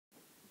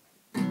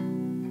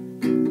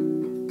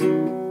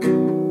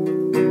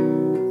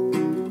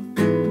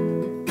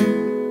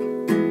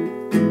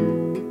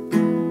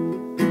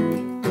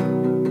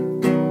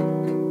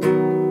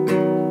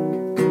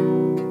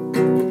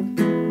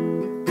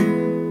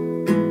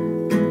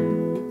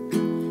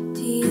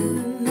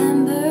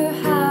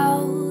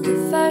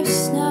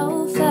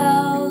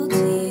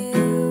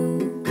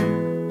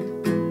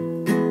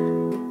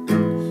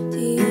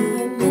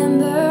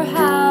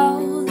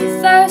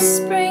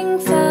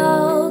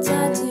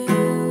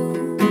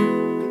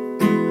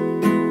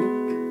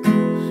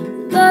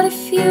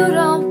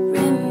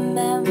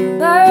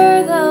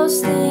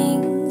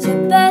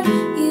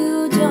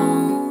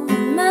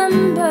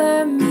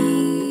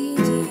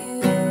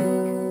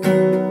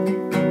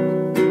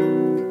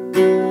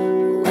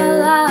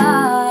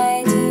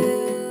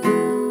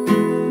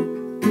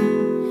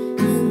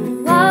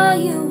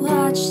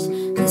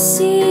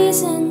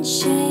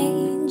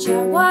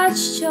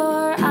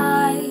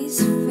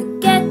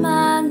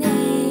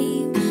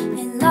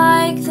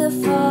like the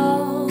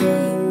fall,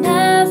 you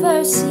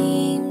never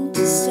seem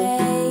to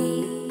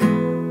stay.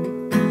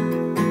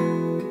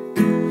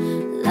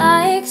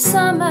 Like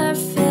summer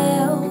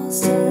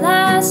fails to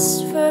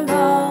last for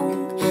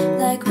long,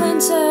 like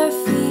winter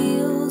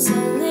feels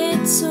a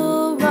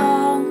little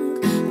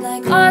wrong,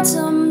 like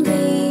autumn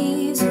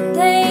leaves when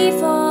they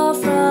fall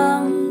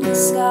from the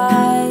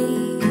sky.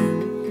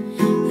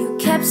 You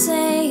kept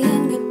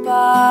saying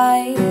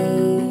goodbye.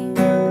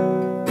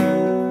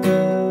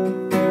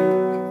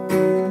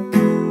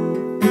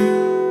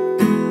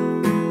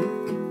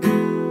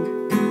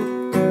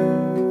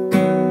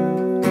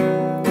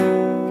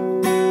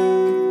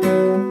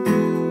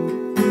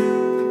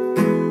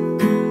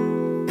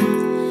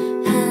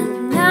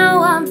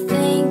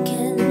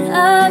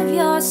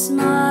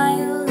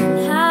 Smile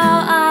and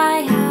how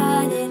I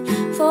had it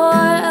for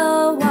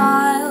a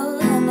while,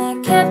 and I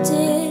kept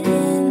it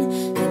in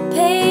the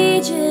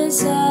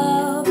pages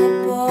of a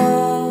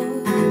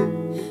book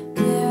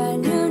where I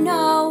knew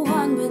no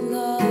one would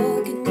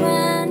look. And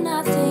when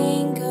I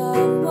think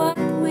of what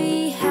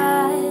we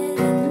had,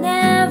 I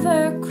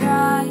never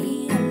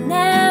cried, I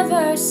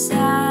never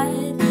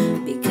sad,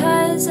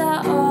 because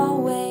I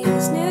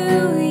always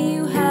knew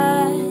you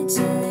had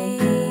to leave.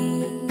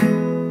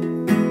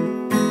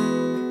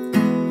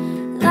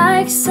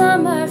 Like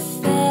summer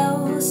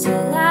fails to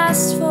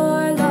last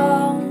for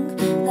long,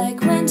 like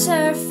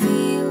winter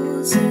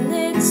feels a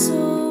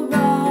little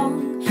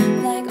wrong,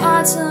 like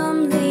autumn